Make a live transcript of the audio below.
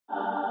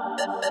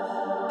Lucid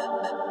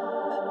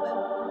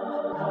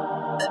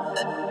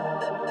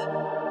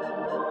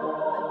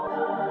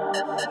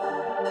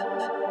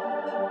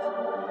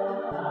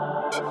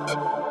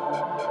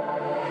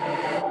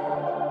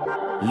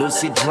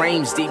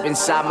dreams deep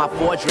inside my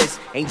fortress.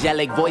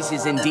 Angelic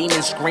voices and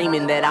demons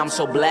screaming that I'm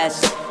so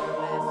blessed.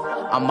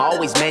 I'm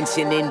always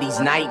mentioning these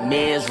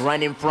nightmares,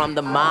 running from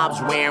the mobs,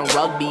 wearing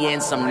rugby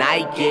and some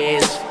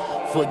Nikes.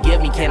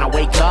 Forgive me, can I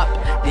wake up?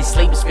 This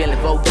sleep is feeling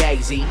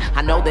fugazi.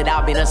 I know that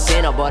I've been a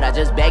sinner, but I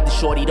just beg the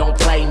shorty don't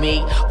play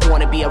me.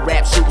 Wanna be a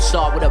rap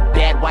superstar with a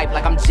bad wife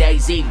like I'm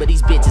Jay-Z, but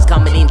these bitches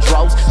coming in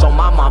droves. So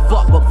my mind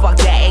fuck, but fuck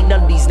that. Ain't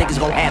none of these niggas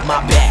gon' have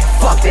my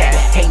back. Fuck that.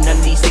 Ain't none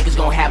of these niggas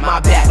gon' have my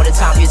back. By the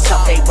time gets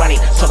tough, they running.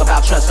 Talk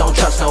about trust, don't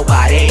trust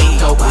nobody.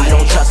 We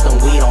don't trust them,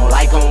 we don't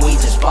like them. We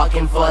just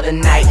fucking for the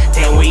night,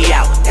 then we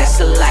out. That's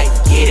the life,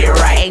 get it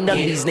right. Ain't none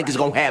of these niggas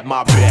gon' have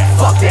my back.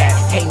 Fuck that.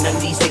 Ain't none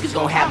of these niggas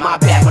gon' have my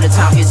back. By the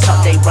time gets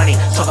tough, they running.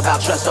 Talk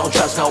about trust, don't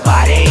trust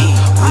nobody.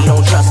 We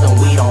don't trust them,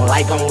 we don't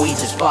like them. We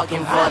just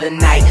fucking for the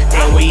night,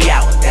 then we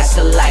out. That's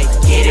the life,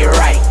 get it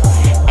right.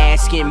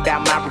 Asking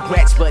about my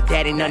regrets, but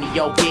that ain't none of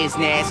your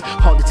business.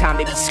 All the time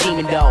they be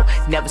scheming though,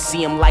 never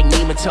see them like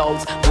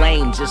nematodes.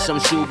 Lame, just some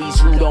shoobies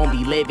who don't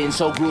be living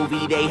so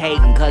groovy. They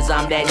hating cause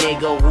I'm that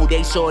nigga who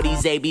they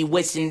shorties, they be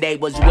wishing they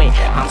was with.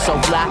 I'm so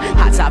fly,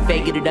 hot top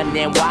faking it done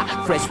then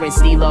why? Fresh Prince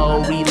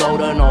Stilo,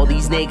 reload on all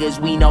these niggas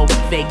we know be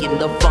faking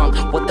the funk.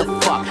 What the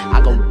fuck?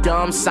 I go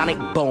dumb, sonic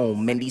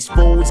boom, and these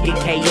fools get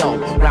KO.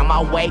 Round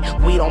my way,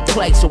 we don't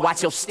play, so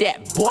watch your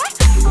step, boy.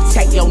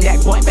 Take your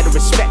neck, boy, better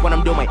respect what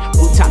I'm doing.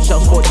 Rooftop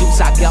shows for use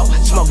I go,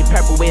 smoking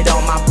purple with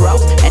all my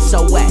bros.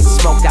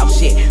 SOS, smoked out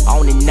shit,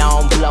 on and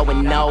on,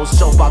 blowing nose.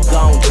 So far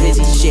gone,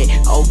 drizzy shit,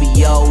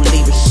 OVO,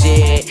 leave a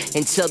shit.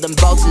 Until them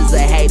bosses of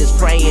haters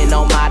praying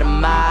on my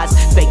demise.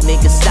 Fake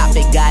niggas stop,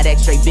 they got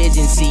x-ray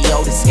vision,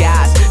 CO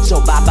disguise. So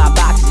bye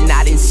boxes,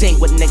 not in sync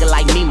with a nigga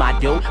like me, my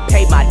dude.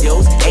 Pay my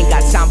dues, ain't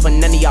got time for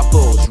none of y'all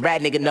fools.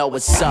 Rad nigga know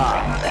what's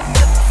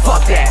up.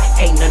 Fuck that,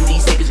 ain't none of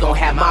these niggas gon'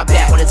 have my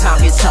back. When the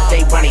time gets tough,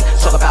 they running.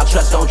 Talk about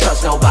trust, don't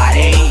trust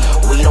nobody.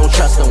 We don't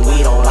trust them,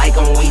 we don't like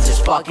them. We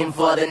just fucking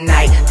for the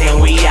night,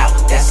 then we out.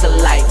 That's the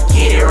life,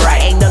 get it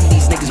right. Ain't none of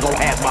these niggas gon'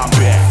 have my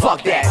back.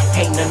 Fuck that,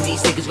 ain't none of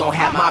these niggas gon'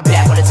 have my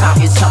back. When the time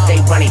gets tough, they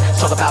running.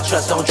 Talk about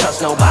trust, don't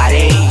trust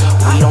nobody.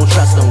 We don't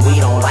trust them, we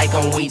don't like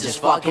them. We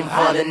just fucking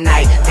for the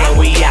night, then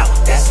we out.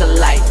 That's the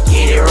life,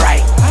 get it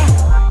right.